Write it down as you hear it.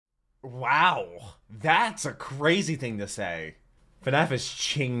Wow, that's a crazy thing to say. FNAF has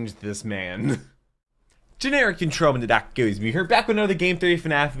changed this man. Generic control and the doc goes me here, back with another Game Theory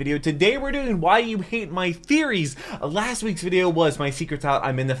FNAF video. Today we're doing Why You Hate My Theories. Last week's video was my secrets out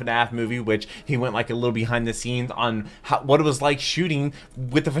I'm in the FNAF movie, which he went like a little behind the scenes on what it was like shooting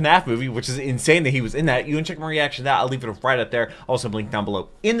with the FNAF movie, which is insane that he was in that. You can check my reaction to that. I'll leave it right up there. Also link down below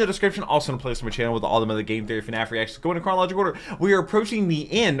in the description. Also in a place on my channel with all the other Game Theory FNAF reactions. Going in chronological order, we are approaching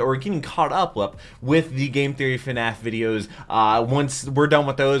the end, or getting caught up with the Game Theory FNAF videos. Once we're done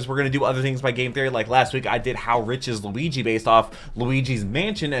with those, we're going to do other things by Game Theory. Like last week I did How Rich is Luigi, based off Luigi's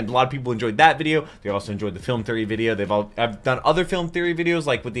Mansion, and a lot of people enjoyed that video. They also enjoyed the film theory video. I've done other film theory videos,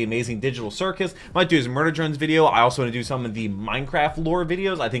 like with the Amazing Digital Circus. Might do his Murder Drones video. I also want to do some of the Minecraft lore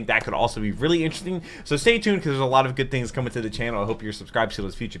videos. I think that could also be really interesting. So stay tuned, because there's a lot of good things coming to the channel. I hope you're subscribed to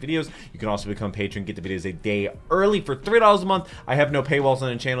those future videos. You can also become a patron, get the videos a day early for $3 a month. I have no paywalls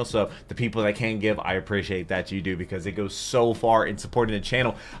on the channel, so the people that can give, I appreciate that you do, because it goes so far in supporting the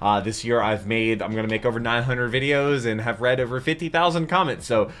channel. This year I'm going to make over 900 videos and have read over 50,000 comments,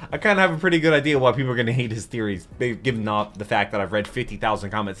 so I kind of have a pretty good idea why people are going to hate his theories, given the fact that I've read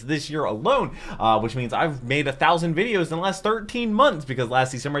 50,000 comments this year alone, which means I've made 1,000 videos in the last 13 months, because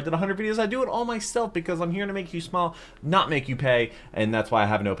last December I did 100 videos. I do it all myself because I'm here to make you smile, not make you pay, and that's why I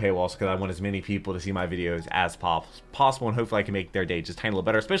have no paywalls, because I want as many people to see my videos as possible, and hopefully I can make their day just a tiny little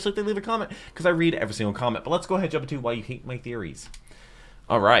better, especially if they leave a comment, because I read every single comment. But let's go ahead and jump into Why You Hate My Theories.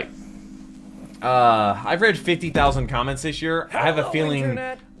 All right. I've read 50,000 comments this year. I have a feeling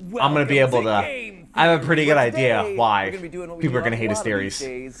I'm going to be able to... I have a pretty good idea why people are going to hate his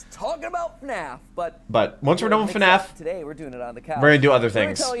theories. Talking about FNAF, but once we're done with FNAF, today we're doing it on the couch. We're going to do other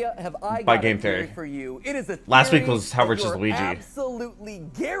things by Game theory Theory. for you. It is a Last week was How Rich is Luigi. Absolutely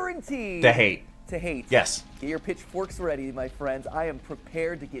guaranteed to hate. Yes. Get your pitchforks ready, my friends. I am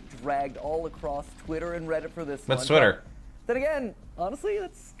prepared to get dragged all across Twitter and Reddit for this one. That's Twitter. Then again, honestly,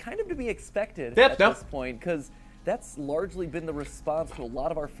 that's kind of to be expected at this point, because that's largely been the response to a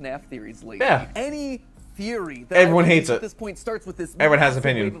lot of our FNAF theories lately. Yeah. Any theory that everyone hates it at this point starts with this everyone has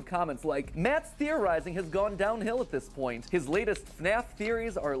opinion wave of comments like Matt's theorizing has gone downhill at this point. His latest FNAF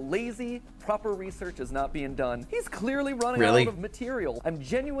theories are lazy, proper research is not being done. He's clearly running out of material. I'm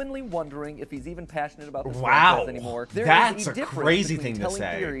genuinely wondering if he's even passionate about this franchise anymore. That's a crazy thing to say.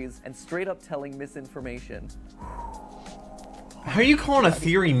 Telling theories and straight up telling misinformation. How are you calling a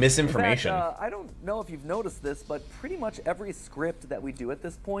theory misinformation? In fact, I don't know if you've noticed this, but pretty much every script that we do at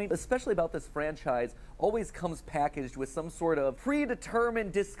this point, especially about this franchise, always comes packaged with some sort of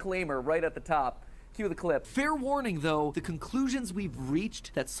predetermined disclaimer right at the top. Cue the clip. Fair warning, though, the conclusions we've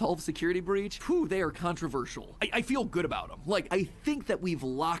reached that solve security breach, whew, they are controversial. I feel good about them. Like, I think that we've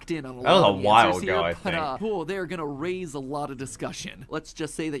locked in on a lot of the answers here, I think. Oh, they're gonna raise a lot of discussion. Let's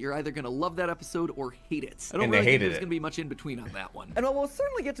just say that you're either gonna love that episode or hate it. I don't really think there's gonna be much in between on that one. And while we'll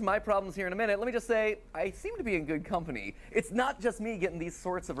certainly get to my problems here in a minute, let me just say, I seem to be in good company. It's not just me getting these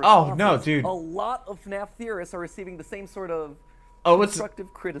sorts of responses. Oh, no, dude. A lot of FNAF theorists are receiving the same sort of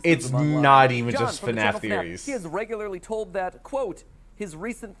constructive criticism. It's not even just FNAF theories. He has regularly told that, quote, his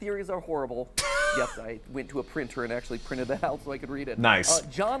recent theories are horrible. Yes, I went to a printer and actually printed that out so I could read it. Nice.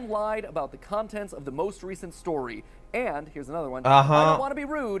 John lied about the contents of the most recent story. And, here's another one. I don't want to be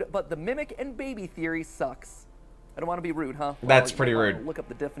rude, but the mimic and baby theory sucks. I don't want to be rude, huh? Well, that's pretty rude. Look up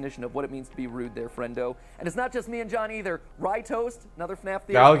the definition of what it means to be rude there, friendo. And it's not just me and John either. Rye Toast, another FNAF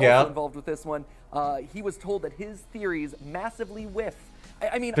theorist, also involved with this one. He was told that his theories massively whiff.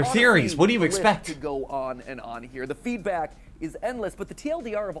 I mean, they're theories. What do you expect? To go on and on here. The feedback is endless, but the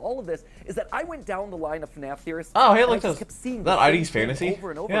TLDR of all of this is that I went down the line of FNAF theorists. Oh, hey, look, kept seeing that ID's fantasy over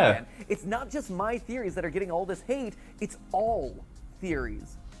and over again. It's not just my theories that are getting all this hate. It's all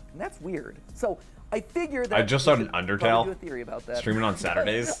theories, and that's weird. So I figured that I just saw an Undertale do a theory about that. Streaming on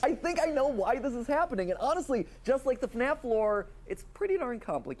Saturdays. I think I know why this is happening, and honestly, just like the FNAF lore, it's pretty darn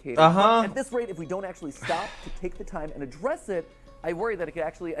complicated. But at this rate, if we don't actually stop to take the time and address it, I worry that it could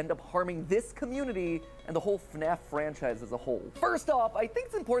actually end up harming this community and the whole FNAF franchise as a whole. First off, I think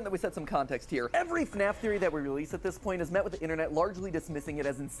it's important that we set some context here. Every FNAF theory that we release at this point is met with the internet largely dismissing it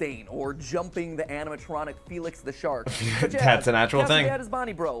as insane, or jumping the animatronic Felix the Shark. But yeah, that's a natural thing. Is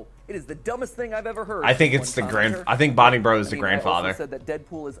Bonnie Bro. It is the dumbest thing I've ever heard. I think it's the I think Bonnie Bro is the grandfather. I also said that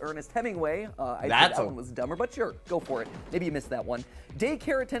Deadpool is Ernest Hemingway. I think that one was dumber, but sure, go for it. Maybe you missed that one.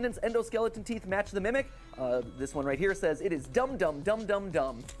 Daycare attendant's endoskeleton teeth match the mimic. This one right here says it is dumb, dumb, dumb, dumb,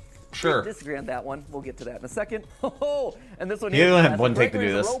 dumb. Sure. Disagree on that one. We'll get to that in a second. Oh, and this one here. You don't have have one take to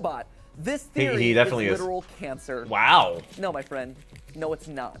do this. Robot. This theory he definitely is is. literal cancer. Wow. No, my friend. No, it's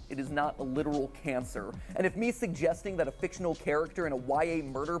not. It is not a literal cancer. And if me suggesting that a fictional character in a YA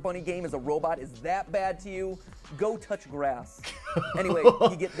murder bunny game is a robot is that bad to you, go touch grass. Anyway,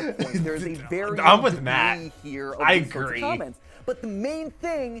 you get the point. There's a very I'm with Matt. here of I these sorts of agree. comments. But the main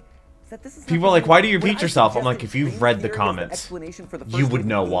thing is that this is people are like, why do you when repeat I yourself? I'm like, suggested if you've Green read the Theory as comments, explanation for the you first would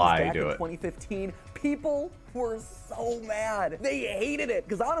know games why I back do in it. 2015, people were so mad. They hated it.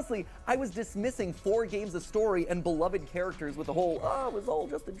 Because honestly, I was dismissing 4 games of story and beloved characters with the whole, oh, it was all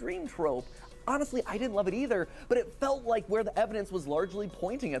just a dream trope. Honestly, I didn't love it either, but it felt like where the evidence was largely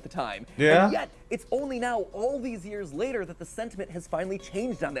pointing at the time. Yeah. And yet, it's only now, all these years later, that the sentiment has finally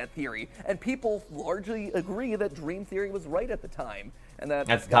changed on that theory. And people largely agree that Dream Theory was right at the time. And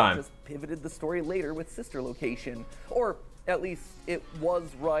that Scott just pivoted the story later with Sister Location. Or at least it was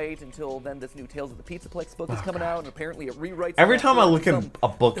right until then this new Tales of the Pizzaplex book is coming out, and apparently it rewrites. Every time I look in a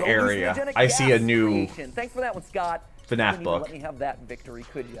book area, I see a new Thanks for that one, Scott. FNAF book. Let me have that victory,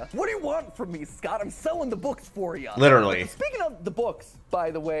 could ya? What do you want from me, Scott? I'm selling the books for you. Literally. Speaking of the books, by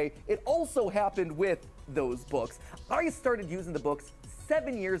the way, it also happened with those books. I started using the books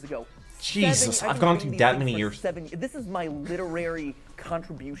 7 years ago. Jesus, I've gone through that many years. This is my literary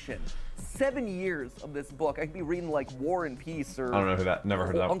contribution. 7 years of this book. I could be reading like War and Peace or I don't know who that. Never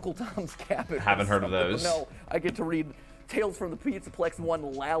heard of that. Uncle Tom's Cabin. Haven't heard of those. No, I get to read Tales from the Pizzaplex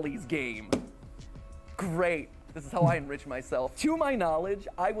 1 Lally's Game. Great. This is how I enrich myself. To my knowledge,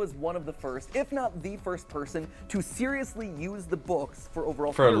 I was one of the first, if not the first person, to seriously use the books for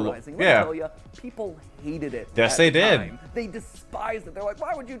overall theorizing. Let me tell you, people hated it. Yes, they did. They despised it. They're like,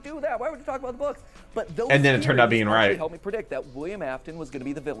 why would you do that? Why would you talk about the books? But those and then it turned out being right. Helped me predict that William Afton was going to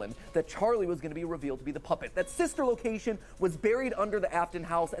be the villain, that Charlie was going to be revealed to be the puppet, that Sister Location was buried under the Afton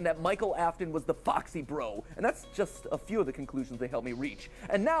house, and that Michael Afton was the Foxy Bro. And that's just a few of the conclusions they helped me reach.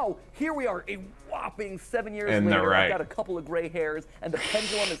 And now, here we are, a whopping 7 years later. I've got a couple of gray hairs, and the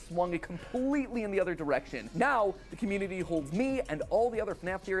pendulum has swung completely in the other direction. Now, the community holds me and all the other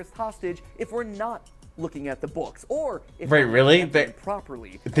FNAF theorists hostage if we're not looking at the books, or if wait, really?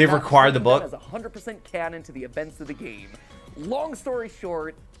 Properly. They've required the book as 100% canon to the events of the game. Long story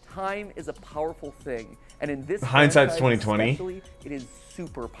short, time is a powerful thing, and in this hindsight's 2020. It is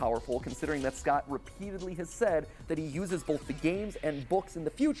super powerful, considering that Scott repeatedly has said that he uses both the games and books in the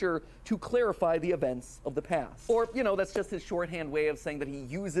future to clarify the events of the past. Or, you know, that's just his shorthand way of saying that he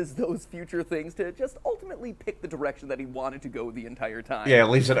uses those future things to just ultimately pick the direction that he wanted to go the entire time. Yeah, it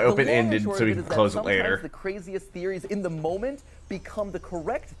leaves it open-ended so he can close it later. Sometimes the craziest theories in the moment become the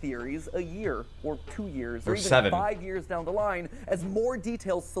correct theories a year or 2 years or even 7. 5 years down the line as more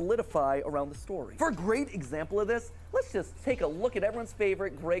details solidify around the story. For a great example of this, let's just take a look at everyone's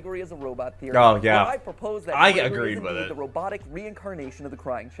favorite Gregory as a robot theory. Oh, yeah. I propose that I Gregory agreed is with indeed it. the robotic reincarnation of the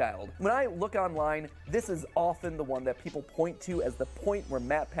crying child. When I look online, this is often the one that people point to as the point where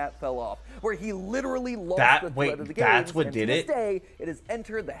Matt Pat fell off, where he literally lost the thread of the game. That's what did it? To this day, it has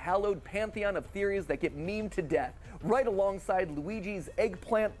entered the hallowed pantheon of theories that get memed to death, right alongside Luigi's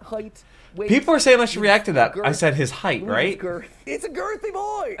eggplant height. Wait, people are saying I should react to that. I said his height, Luigi's right? Girth. It's a girthy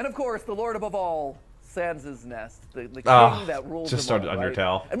boy! And of course, the Lord above all, Sans' Nest, the king that rules just them started all, right?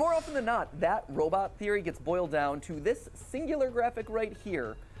 Undertale. And more often than not, that robot theory gets boiled down to this singular graphic right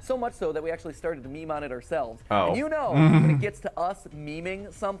here. So much so that we actually started to meme on it ourselves. Oh. And you know, when it gets to us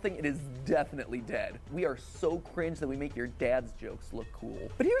memeing something, it is definitely dead. We are so cringe that we make your dad's jokes look cool.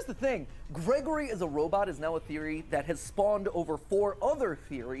 But here's the thing, Gregory as a robot is now a theory that has spawned over 4 other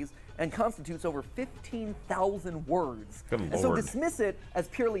theories and constitutes over 15,000 words. Good and Lord. so dismiss it as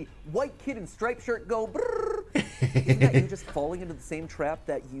purely white kid in striped shirt go brrr. Isn't that you just falling into the same trap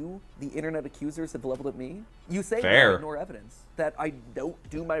that you, the internet accusers, have leveled at me? You say that I ignore evidence, that I don't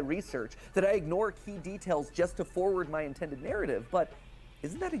do my research, that I ignore key details just to forward my intended narrative, but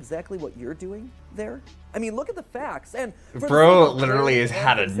isn't that exactly what you're doing there? I mean, look at the facts. And bro literally has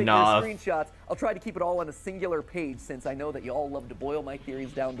had enough. Screenshots. I'll try to keep it all on a singular page since I know that you all love to boil my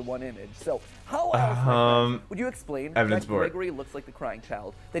theories down to one image. So how else, my friends, would you explain that Gregory looks like the crying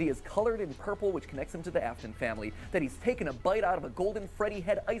child, that he is colored in purple, which connects him to the Afton family, that he's taken a bite out of a golden Freddy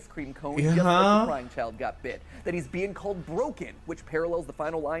head ice cream cone just like the crying child got bit, that he's being called broken, which parallels the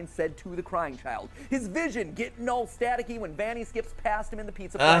final line said to the crying child, his vision getting all staticky when Vanny skips past him in the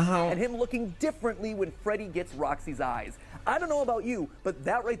pizza place, and him looking differently when Freddy gets Roxy's eyes. I don't know about you, but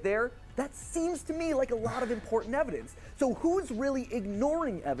that right there That seems to me like a lot of important evidence. So who's really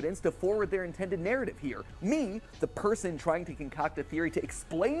ignoring evidence to forward their intended narrative here? Me, the person trying to concoct a theory to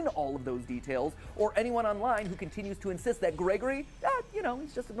explain all of those details, or anyone online who continues to insist that Gregory, you know,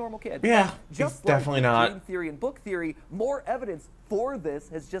 he's just a normal kid. Yeah, just he's definitely not. Game theory and book theory, more evidence for this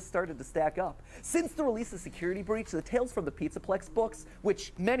has just started to stack up. Since the release of Security Breach, the Tales from the Pizzaplex books,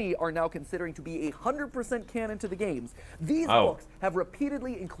 which many are now considering to be 100% canon to the games, these books have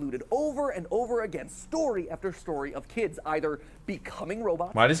repeatedly included over and over again story after story of kids either becoming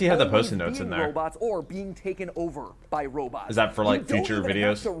robots. Why does he have the post-it notes in there? Robots or being taken over by robots. Is that for like future you don't even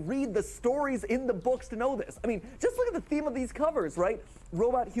videos? have to read the stories in the books to know this. I mean, just look at the theme of these covers, right?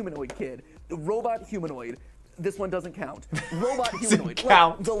 Robot humanoid kid, robot humanoid. This one doesn't count. Robot humanoid.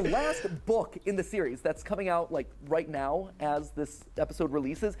 Count. Like, the last book in the series that's coming out like right now as this episode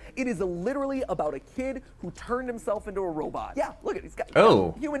releases, it is literally about a kid who turned himself into a robot. Yeah, look at it. He's got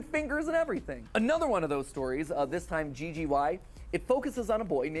human fingers and everything. Another one of those stories, this time GGY, it focuses on a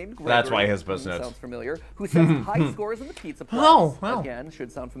boy named Gregory. That's why he has post notes. Sounds familiar. Who sets high scores in the pizza place. Wow. Again, should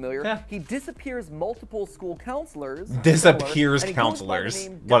sound familiar. Yeah. He disappears multiple school counselors. Disappears and counselors.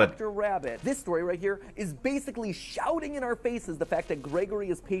 What Dr. Rabbit. This story right here is basically shouting in our faces the fact that Gregory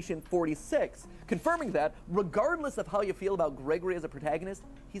is patient 46, confirming that regardless of how you feel about Gregory as a protagonist,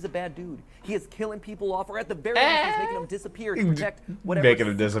 he's a bad dude. He is killing people off, or at the very least, he's making them disappear to protect whatever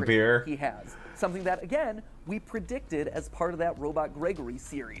secret he has. Something that, again, we predicted as part of that Robot Gregory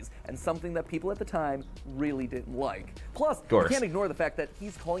series, and something that people at the time really didn't like. Plus, you can't ignore the fact that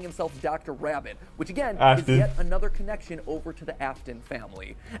he's calling himself Dr. Rabbit, which again is yet another connection over to the Afton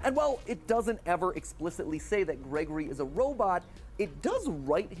family. And while it doesn't ever explicitly say that Gregory is a robot, it does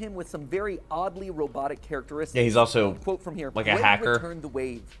write him with some very oddly robotic characteristics. Yeah, he's also quote from here, like a hacker. Returned the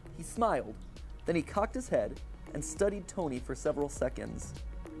wave. He smiled, then he cocked his head and studied Tony for several seconds.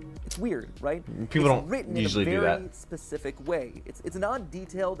 It's weird, right? People don't written usually in a do very that. specific way. It's an odd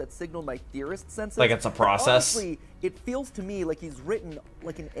detail that signaled my theorist senses. Like it's a process. Honestly, it feels to me like he's written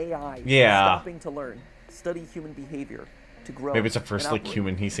like an AI. Yeah. Stopping to learn, study human behavior, to grow. Maybe it's the first like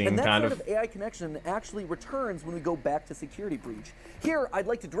human he's seen, and that kind sort of AI connection actually returns when we go back to Security Breach. Here, I'd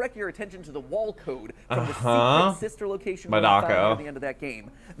like to direct your attention to the wall code from the secret sister location we found at the end of that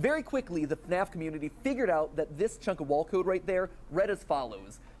game. Very quickly, the FNAF community figured out that this chunk of wall code right there read as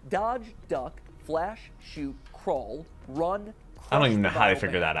follows: dodge, duck, flash, shoot, crawl, run, I don't even know how they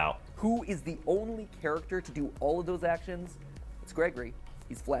figured that out. Who is the only character to do all of those actions? It's Gregory.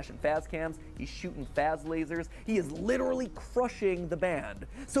 He's flashing Faz cams, he's shooting Faz lasers, he is literally crushing the band.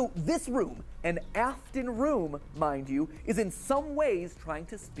 So this room, an Afton room, mind you, is in some ways trying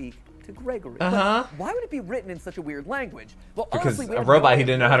to speak to Gregory. But why would it be written in such a weird language? Well, because honestly, a robot, he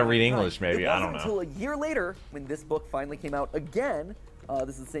didn't know how to read English, maybe. I don't know. Until a year later, when this book finally came out again,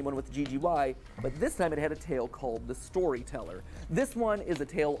 this is the same one with GGY, but this time it had a tale called The Storyteller. This one is a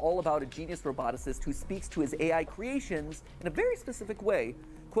tale all about a genius roboticist who speaks to his AI creations in a very specific way.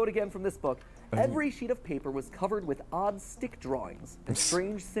 Quote again from this book: every sheet of paper was covered with odd stick drawings and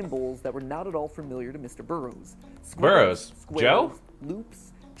strange symbols that were not at all familiar to Mr. Burroughs. Burroughs? Squares, Joe?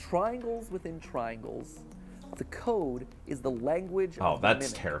 loops, triangles within triangles. The code is the language of the mimic.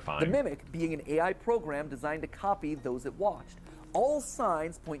 terrifying. The mimic being an AI program designed to copy those it watched. All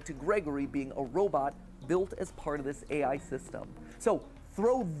signs point to Gregory being a robot built as part of this AI system. So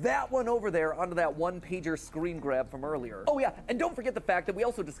throw that one over there onto that one-pager screen grab from earlier. Oh yeah, and don't forget the fact that we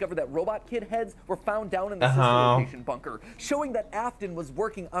also discovered that Robot Kid heads were found down in the sister location bunker, showing that Afton was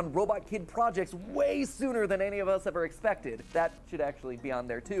working on Robot Kid projects way sooner than any of us ever expected. That should actually be on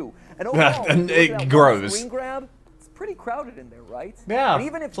there too. And overall, it grows. Screen grab, it's pretty crowded in there, right? Yeah, and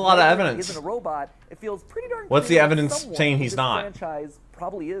even if it's a lot of evidence. Isn't a robot, it feels pretty darn. What's the evidence saying he's this not? Franchise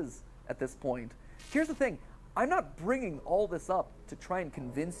probably is at this point. Here's the thing. I'm not bringing all this up to try and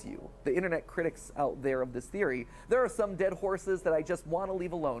convince you, the internet critics out there, of this theory. There are some dead horses that I just want to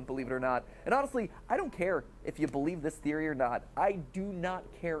leave alone, believe it or not. And honestly, I don't care if you believe this theory or not. I do not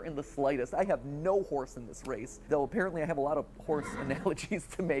care in the slightest. I have no horse in this race, though apparently I have a lot of horse analogies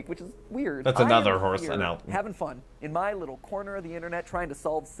to make, which is weird. That's another horse analogy. Having fun in my little corner of the internet, trying to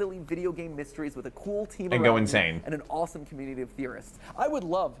solve silly video game mysteries with a cool team and around go insane. and an awesome community of theorists. I would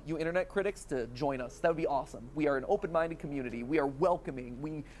love you internet critics to join us. That would be awesome. We are an open-minded community. We are welcoming.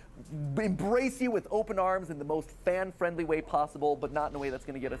 We embrace you with open arms in the most fan-friendly way possible, but not in a way that's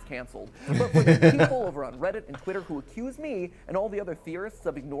going to get us canceled. But for the people over on Reddit and Twitter who accuse me and all the other theorists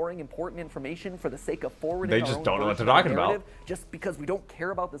of ignoring important information for the sake of forwarding they our just own don't know what they're version of talking the narrative, about. just because we don't care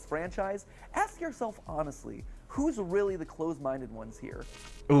about this franchise, ask yourself honestly, who's really the closed-minded ones here?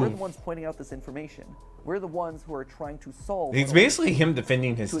 We're the ones pointing out this information. We're the ones who are trying to solve. It's basically him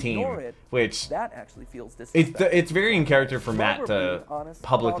defending his team, which that actually feels disrespectful. It's very in character for Matt to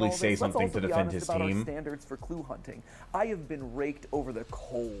publicly say something to defend his team. Our standards for clue hunting. I have been raked over the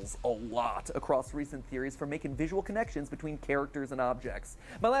coals a lot across recent theories for making visual connections between characters and objects.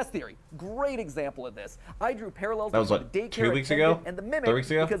 My last theory, great example of this. I drew parallels between the daycare 2 weeks ago and the mimic 3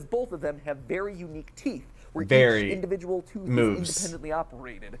 weeks ago, because both of them have very unique teeth. Where very each individual tooth moves. is independently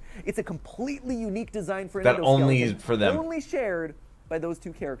operated. It's a completely unique design for an that only is for them. Only shared by those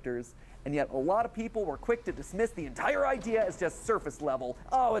two characters. And yet a lot of people were quick to dismiss the entire idea as just surface level.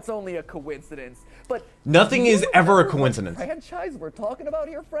 Oh, it's only a coincidence. But nothing is ever a coincidence. Franchise we're talking about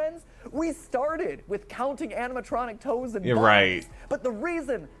here, friends? We started with counting animatronic toes and You're buttons. right. But the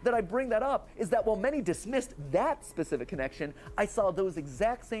reason that I bring that up is that while many dismissed that specific connection, I saw those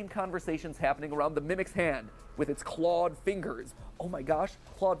exact same conversations happening around the mimic's hand with its clawed fingers. Oh my gosh,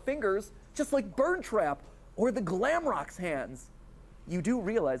 clawed fingers, just like Bird Trap or the Glamrock's hands. You do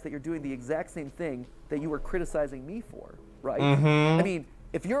realize that you're doing the exact same thing that you were criticizing me for, right? I mean,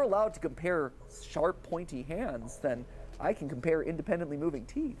 if you're allowed to compare sharp, pointy hands, then I can compare independently moving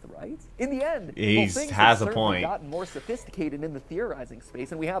teeth, right? In the end, things have certainly gotten more sophisticated in the theorizing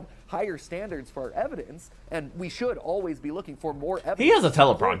space, and we have higher standards for our evidence, and we should always be looking for more evidence. He has a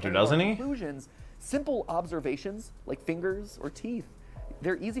teleprompter, doesn't he? Conclusions, simple observations like fingers or teeth,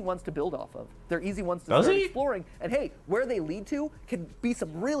 they're easy ones to build off of. They're easy ones to start exploring. And hey, where they lead to can be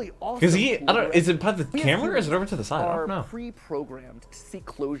some really awesome. Because is it by the camera or is it over to the side? I don't know. Are pre-programmed to seek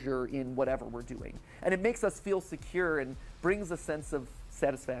closure in whatever we're doing, and it makes us feel secure and brings a sense of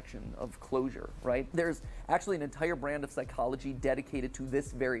satisfaction, of closure, right? There's actually an entire brand of psychology dedicated to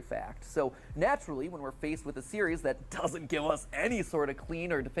this very fact. So naturally, when we're faced with a series that doesn't give us any sort of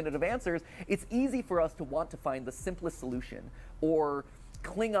clean or definitive answers, it's easy for us to want to find the simplest solution or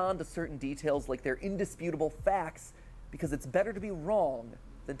cling on to certain details like they're indisputable facts because it's better to be wrong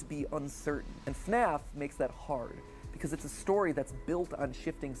than to be uncertain. And FNAF makes that hard because it's a story that's built on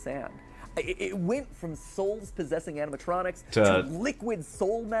shifting sand. It went from souls possessing animatronics to liquid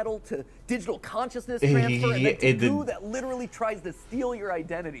soul metal to digital consciousness transfer and then to goo that literally tries to steal your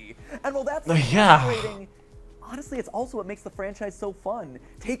identity. And while that's frustrating, honestly, it's also what makes the franchise so fun.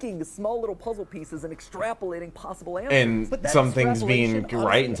 Taking small little puzzle pieces and extrapolating possible answers. And some things being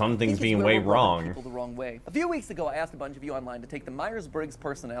right and some things being way wrong. People the wrong way. A few weeks ago, I asked a bunch of you online to take the Myers-Briggs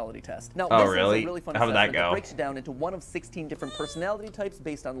personality test. Now, this is a really fun assessment that breaks you down into one of 16 different personality types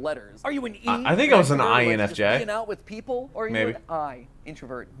based on letters. Are you an E? I think I was an INFJ. Hanging out with people, or are you an I?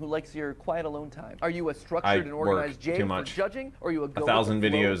 Introvert, who likes your quiet alone time? Are you a structured and organized J for judging, or are you a 1,000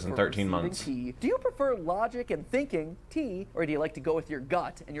 videos in 13 months? T? Do you prefer logic and thinking, T, or do you like to go with your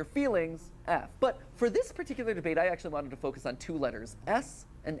gut and your feelings, F? But for this particular debate, I actually wanted to focus on two letters, S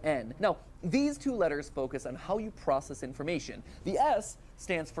and N. Now, these two letters focus on how you process information. The S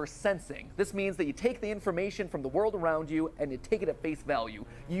stands for sensing. This means that you take the information from the world around you and you take it at face value.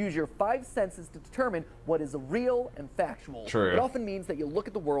 You use your 5 senses to determine what is real and factual. True. It often means that you look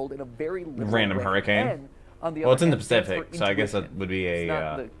at the world in a very literal random way. hurricane. N, on the well, it's in the hand, Pacific, so I guess that would be a... It's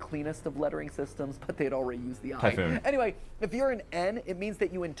not the cleanest of lettering systems, but they'd already used the I. Typhoon. Anyway, if you're an N, it means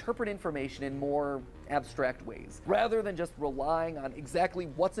that you interpret information in more abstract ways. Rather than just relying on exactly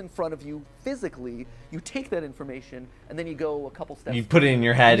what's in front of you physically, you take that information and then you go a couple steps. You put it in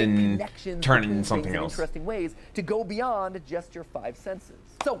your head and turn it into something else. Interesting ways to go beyond just your 5 senses.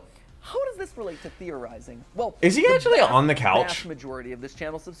 So, how does this relate to theorizing? Well, is he actually on the couch? The vast majority of this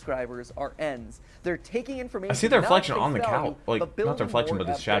channel's subscribers are N's. They're taking information. I see the reflection on the couch, like not the reflection, but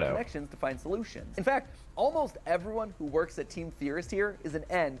the shadow. Connections to find solutions. In fact, almost everyone who works at Team Theorist here is an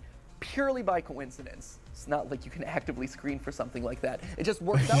N, purely by coincidence. It's not like you can actively screen for something like that. It just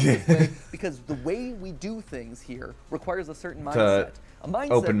works out this way because the way we do things here requires a certain mindset. A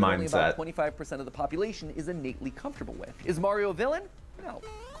mindset open that mindset. only about 25% of the population is innately comfortable with. Is Mario a villain? No,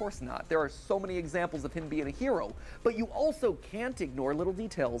 of course not. There are so many examples of him being a hero, but you also can't ignore little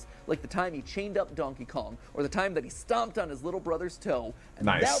details like the time he chained up Donkey Kong or the time that he stomped on his little brother's toe. And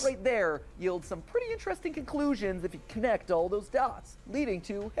that right there yields some pretty interesting conclusions if you connect all those dots, leading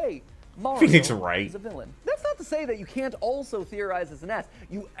to, hey, Mario is a villain. That's not to say that you can't also theorize as an S.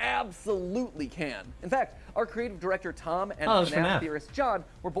 You absolutely can. In fact, our creative director Tom and FNAF theorist John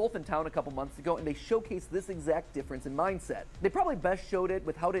were both in town a couple months ago, and they showcased this exact difference in mindset. They probably best showed it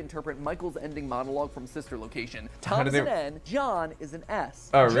with how to interpret Michael's ending monologue from Sister Location. Tom is an N, John is an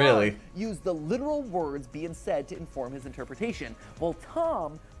S. Oh, John really? used the literal words being said to inform his interpretation, while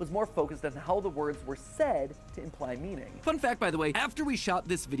Tom was more focused on how the words were said to imply meaning. Fun fact, by the way, after we shot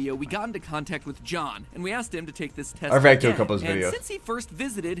this video, we got into contact with John, and we asked asked him to take this test I've read again. a couple of videos. And since he first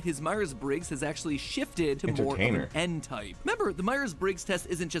visited, his Myers-Briggs has actually shifted to more of an N type. Remember, the Myers-Briggs test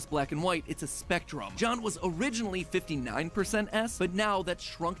isn't just black and white, it's a spectrum. John was originally 59% S, but now that's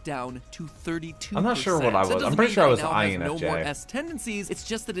shrunk down to 32%. I'm not sure what I was. I'm pretty sure I was INFJ. No more S tendencies. It's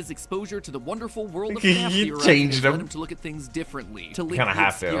just that his exposure to the wonderful world of He FNAF changed led him him to look at things differently, to link Kinda the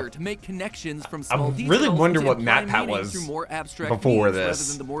have to. obscure, to make connections from small I details. really wonder to what imply MatPat meaning was through more abstract before means this, rather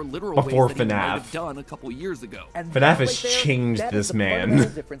than the more literal before ways that he might FNAF. have done a couple years ago. FNAF And that has right there, changed that this is the man.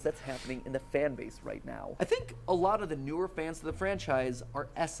 fundamental difference that's happening in the fan base right now. I think a lot of the newer fans of the franchise are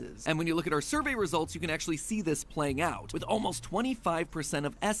S's. And when you look at our survey results, you can actually see this playing out, with almost 25%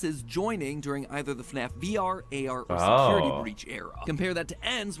 of S's joining during either the FNAF VR, AR, or Security Breach era. Compare that to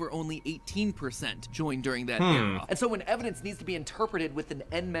N's, where only 18% joined during that era. And so when evidence needs to be interpreted with an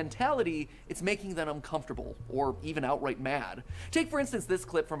N mentality, it's making them uncomfortable, or even outright mad. Take, for instance, this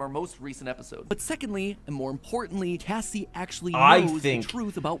clip from our most recent episode. But secondly, and more importantly, Cassie actually knows the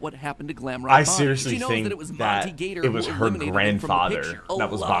truth about what happened to Glamrock Bonnie. I seriously She knows think that it was Monty Gator it was who her eliminated him from the grandfather picture. that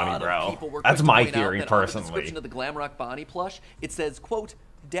was A Bonnie, lot of bro. people were That's quick to my point out theory, that on the personally. description of the Glamrock Bonnie plush, it says, quote,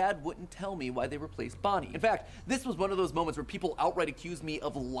 "Dad wouldn't tell me why they replaced Bonnie." In fact, this was one of those moments where people outright accused me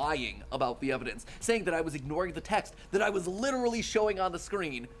of lying about the evidence, saying that I was ignoring the text, that I was literally showing on the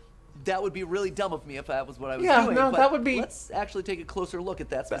screen. That would be really dumb of me if that was what I was doing. No, but that would be. Let's actually take a closer look at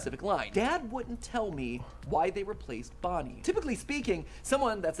that specific line. Dad wouldn't tell me why they replaced Bonnie. Typically speaking,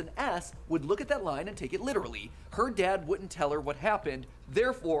 someone that's an S would look at that line and take it literally. Her dad wouldn't tell her what happened,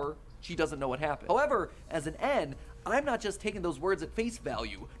 therefore, she doesn't know what happened. However, as an N, I'm not just taking those words at face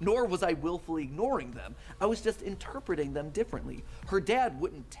value, nor was I willfully ignoring them. I was just interpreting them differently. Her dad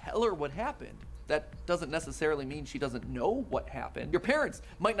wouldn't tell her what happened. That doesn't necessarily mean she doesn't know what happened. Your parents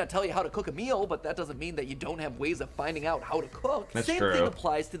might not tell you how to cook a meal, but that doesn't mean that you don't have ways of finding out how to cook. That's Same true. thing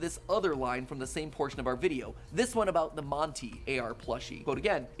applies to this other line from the same portion of our video. This one about the Monty AR plushie. Quote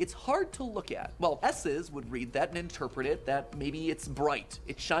again, "It's hard to look at." Well, S's would read that and interpret it that maybe it's bright,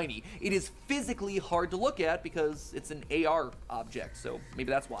 it's shiny. It is physically hard to look at because it's an AR object, so maybe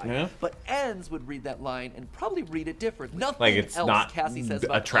that's why. Yeah. But N's would read that line and probably read it differently. Nothing Like it's else not Cassie says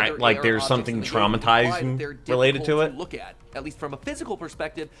about other like AR there's objects something in the game imply traumatizing that they're related to difficult it. Look at least from a physical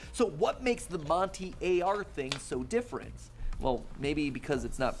perspective. So what makes the Monty AR thing so different? Well, maybe because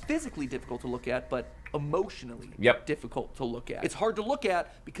it's not physically difficult to look at, but emotionally difficult to look at. It's hard to look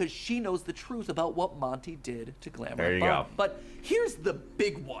at because she knows the truth about what Monty did to Glamrock Bonnie. There you go. But here's the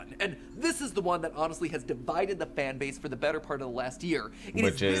big one, and this is the one that honestly has divided the fan base for the better part of the last year. It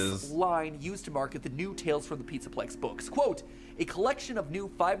is this line used to market the new Tales from the Pizzaplex books. Quote, "A collection of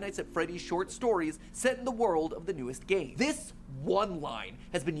new Five Nights at Freddy's short stories set in the world of the newest game." This one line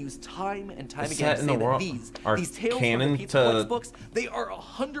has been used time and time again to say that these Tales from the Pizzaplex books, they are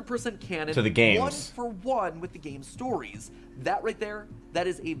 100% canon to the games. One for one with the game's stories. That right there, that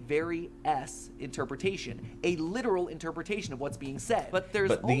is a very S interpretation, a literal interpretation of what's being said. But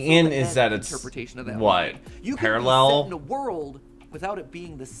there's also the N is that it's interpretation of that what? line. You Parallel? can be set in a world without it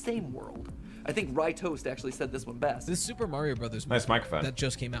being the same world. I think Rye Toast actually said this one best. This Super Mario Brothers nice microphone that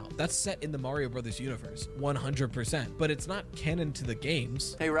just came out, that's set in the Mario Brothers universe, 100%. But it's not canon to the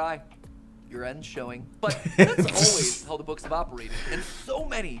games. Hey Rye, your end's showing. But that's always how the books have operated. And so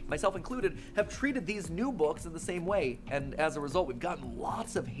many, myself included, have treated these new books in the same way. And as a result, we've gotten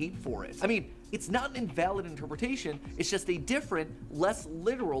lots of hate for it. I mean, it's not an invalid interpretation. It's just a different, less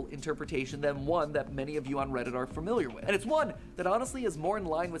literal interpretation than one that many of you on Reddit are familiar with. And it's one that honestly is more in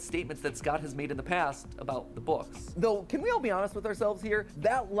line with statements that Scott has made in the past about the books. Though, can we all be honest with ourselves here?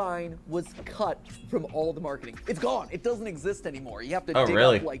 That line was cut from all the marketing. It's gone. It doesn't exist anymore. You have to dig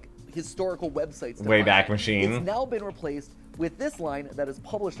up like historical websites to Wayback Machine. It's now been replaced with this line that is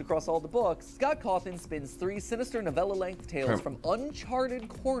published across all the books. Scott Cawthon spins 3 sinister novella-length tales from uncharted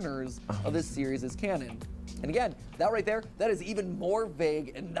corners of this series as canon. And again, that right there, that is even more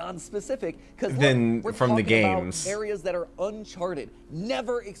vague and non-specific because we're from the games. About areas that are uncharted,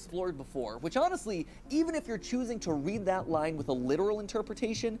 never explored before, which honestly, even if you're choosing to read that line with a literal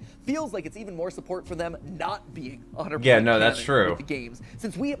interpretation, feels like it's even more support for them not being 100% that's true. with the games,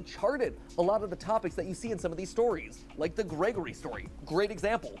 since we have charted a lot of the topics that you see in some of these stories, like the Gregory story. Great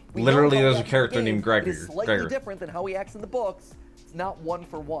example. Literally, there's a character named Gregory. It is slightly different than how he acts in the books. It's not one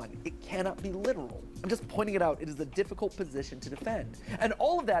for one. It cannot be literal. I'm just pointing it out. It is a difficult position to defend. And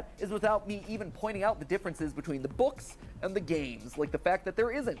all of that is without me even pointing out the differences between the books and the games, like the fact that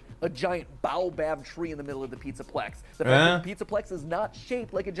there isn't a giant baobab tree in the middle of the Pizzaplex. The fact that the Pizzaplex is not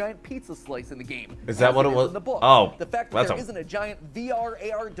shaped like a giant pizza slice in the game. Is that what it was? In the book. Oh, the fact that there isn't a giant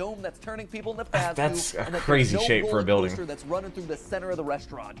VR AR dome that's turning people into fast food. That's a and that crazy no shape for a building. that's running through the center of the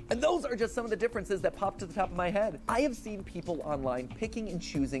restaurant. And those are just some of the differences that pop to the top of my head. I have seen people online picking and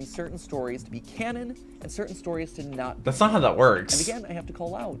choosing certain stories to be canon and certain stories to not be. That's not how that works. And again, I have to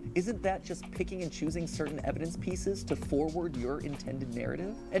call out, isn't that just picking and choosing certain evidence pieces to forward your intended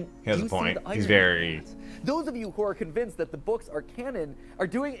narrative? And he has a point. He's very... Those of you who are convinced that the books are canon are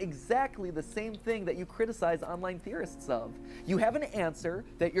doing exactly the same thing that you criticize online theorists of. You have an answer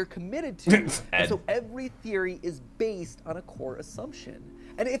that you're committed to, and so every theory is based on a core assumption.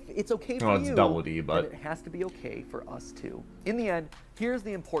 And if it's okay for you, double D, but then it has to be okay for us too. In the end, here's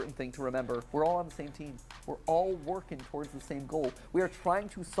the important thing to remember. We're all on the same team. We're all working towards the same goal. We are trying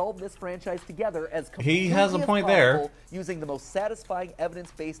to solve this franchise together as completely he has a point as there. possible, using the most satisfying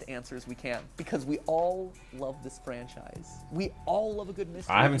evidence-based answers we can. Because we all love this franchise. We all love a good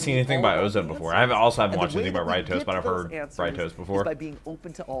mystery. I haven't seen anything about Ozone before. I also haven't watched anything about Riot Toast, but I've heard Riot Toast before. By being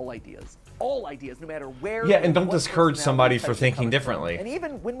open to all ideas. All ideas, no matter where. Yeah, and don't discourage somebody for thinking differently. And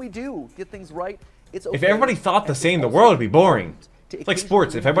even when we do get things right, it's okay. If everybody thought the same, the world would be boring. It's like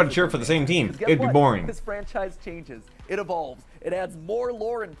sports. If everybody cheered for the same team, it'd be boring. This franchise changes. It evolves. It adds more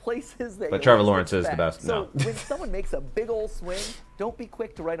lore and places that. But Trevor Lawrence is the best. So when someone makes a big old swing, don't be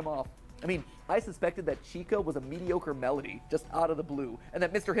quick to write him off. I mean, I suspected that Chica was a mediocre melody, just out of the blue, and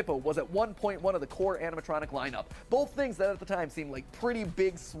that Mr. Hippo was at one point one of the core animatronic lineup. Both things that at the time seemed like pretty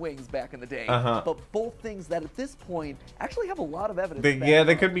big swings back in the day, but both things that at this point actually have a lot of evidence.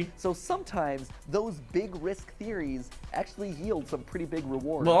 They could be. So sometimes those big risk theories actually yield some pretty big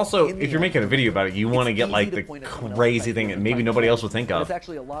rewards. Well, also, if you're making a video about it, you want to get like the crazy thing that maybe nobody else would think of. It's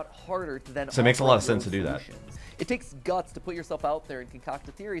actually a lot harder to then. So it makes a lot of sense to do that. It takes guts to put yourself out there and concoct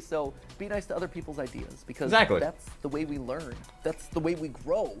a theory, so be nice to other people's ideas, because that's the way we learn. That's the way we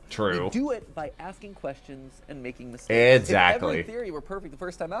grow. True. We do it by asking questions and making mistakes. Exactly. If every theory were perfect the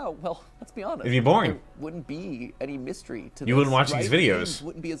first time out, well, let's be honest. It'd be boring. There wouldn't be any mystery to You wouldn't watch these videos. It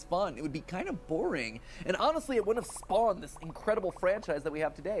wouldn't be as fun. It would be kind of boring. And honestly, it wouldn't have spawned this incredible franchise that we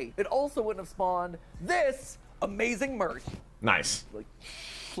have today. It also wouldn't have spawned this amazing merch. Nice.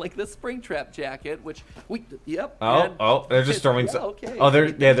 Like this Springtrap jacket, which they're just throwing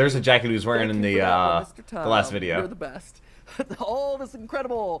there's a jacket he was wearing in the last video. You're the best. All this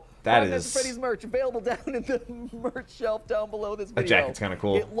incredible Freddy's merch available down in the merch shelf down below this video. That jacket's kind of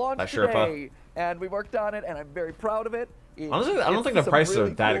cool. It launched today, and we worked on it, and I'm very proud of it. Honestly, I don't think the prices are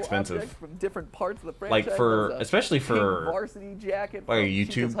that expensive. From different parts of the franchise. Like especially for varsity jacket, like a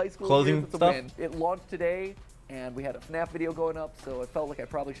YouTube clothing stuff. It launched today. And we had a FNAF video going up, so I felt like I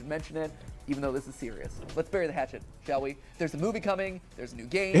probably should mention it, even though this is serious. Let's bury the hatchet, shall we? There's a movie coming. There's a new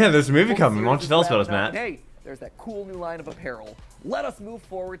game. Yeah, there's a movie coming. Why don't you tell us about it, Matt? Hey, there's that cool new line of apparel. Let us move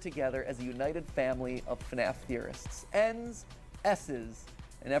forward together as a united family of FNAF theorists. N's, S's,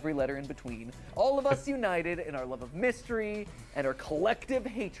 and every letter in between. All of us united in our love of mystery and our collective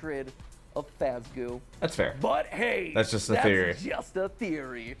hatred of Fazgoo. That's fair. But hey, that's just a theory. That's just a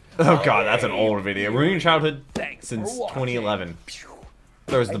theory. Oh god, that's an old video. We're in your childhood since 2011.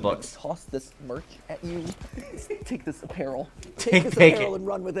 There's the books. Toss this merch at you. Take this apparel. Take this apparel and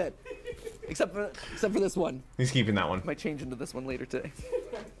run with it. Except for this one. He's keeping that one. Might change into this one later today.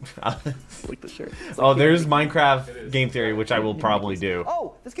 Like the shirt. Oh, there's Minecraft game theory, which I will probably do.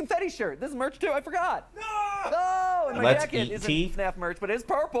 Oh, this confetti shirt. This is merch too. I forgot. No, and my Let's jacket isn't FNAF merch, but it's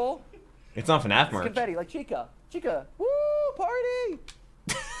purple. It's not FNAF merch. It's confetti, like Chica. Chica, woo, party!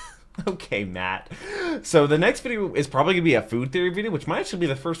 Okay, Matt. So the next video is probably going to be a food theory video, which might actually be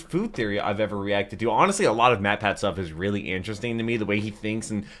the first food theory I've ever reacted to. Honestly, a lot of MatPat stuff is really interesting to me. The way he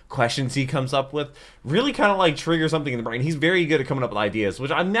thinks and questions he comes up with really kind of like trigger something in the brain. He's very good at coming up with ideas,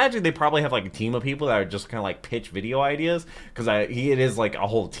 which I imagine they probably have like a team of people that are just kind of like pitch video ideas, because it is like a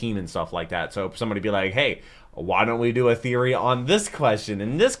whole team and stuff like that. So if somebody be like, hey, why don't we do a theory on this question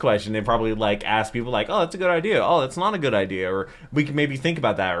and this question? They probably like ask people like, oh, that's a good idea. Oh, that's not a good idea. Or we can maybe think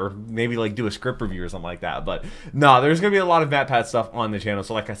about that, or maybe like do a script review or something like that. But no, there's going to be a lot of MatPat stuff on the channel.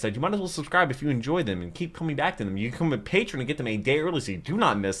 So like I said, you might as well subscribe if you enjoy them and keep coming back to them. You can become a patron and get them a day early so you do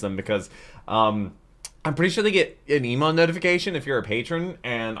not miss them, because I'm pretty sure they get an email notification if you're a patron,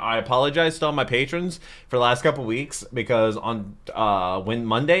 and I apologize to all my patrons for the last couple weeks, because on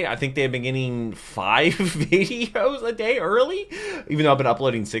Monday, I think they've been getting 5 videos a day early, even though I've been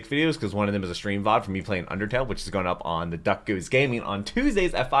uploading 6 videos, because one of them is a stream VOD for me playing Undertale, which is going up on the Duck Goose Gaming on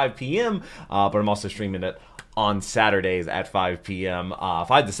Tuesdays at 5 p.m., but I'm also streaming it on Saturdays at 5 p.m.,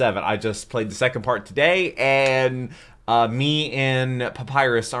 5 to 7. I just played the second part today, and me and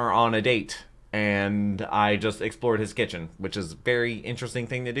Papyrus are on a date, and I just explored his kitchen, which is a very interesting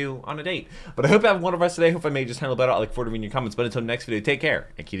thing to do on a date. But I hope you have one of us today. Hope I made just handle better. I look forward to reading your comments. But until the next video, take care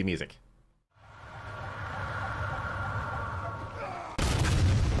and cue the music.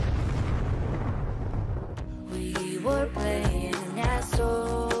 We were playing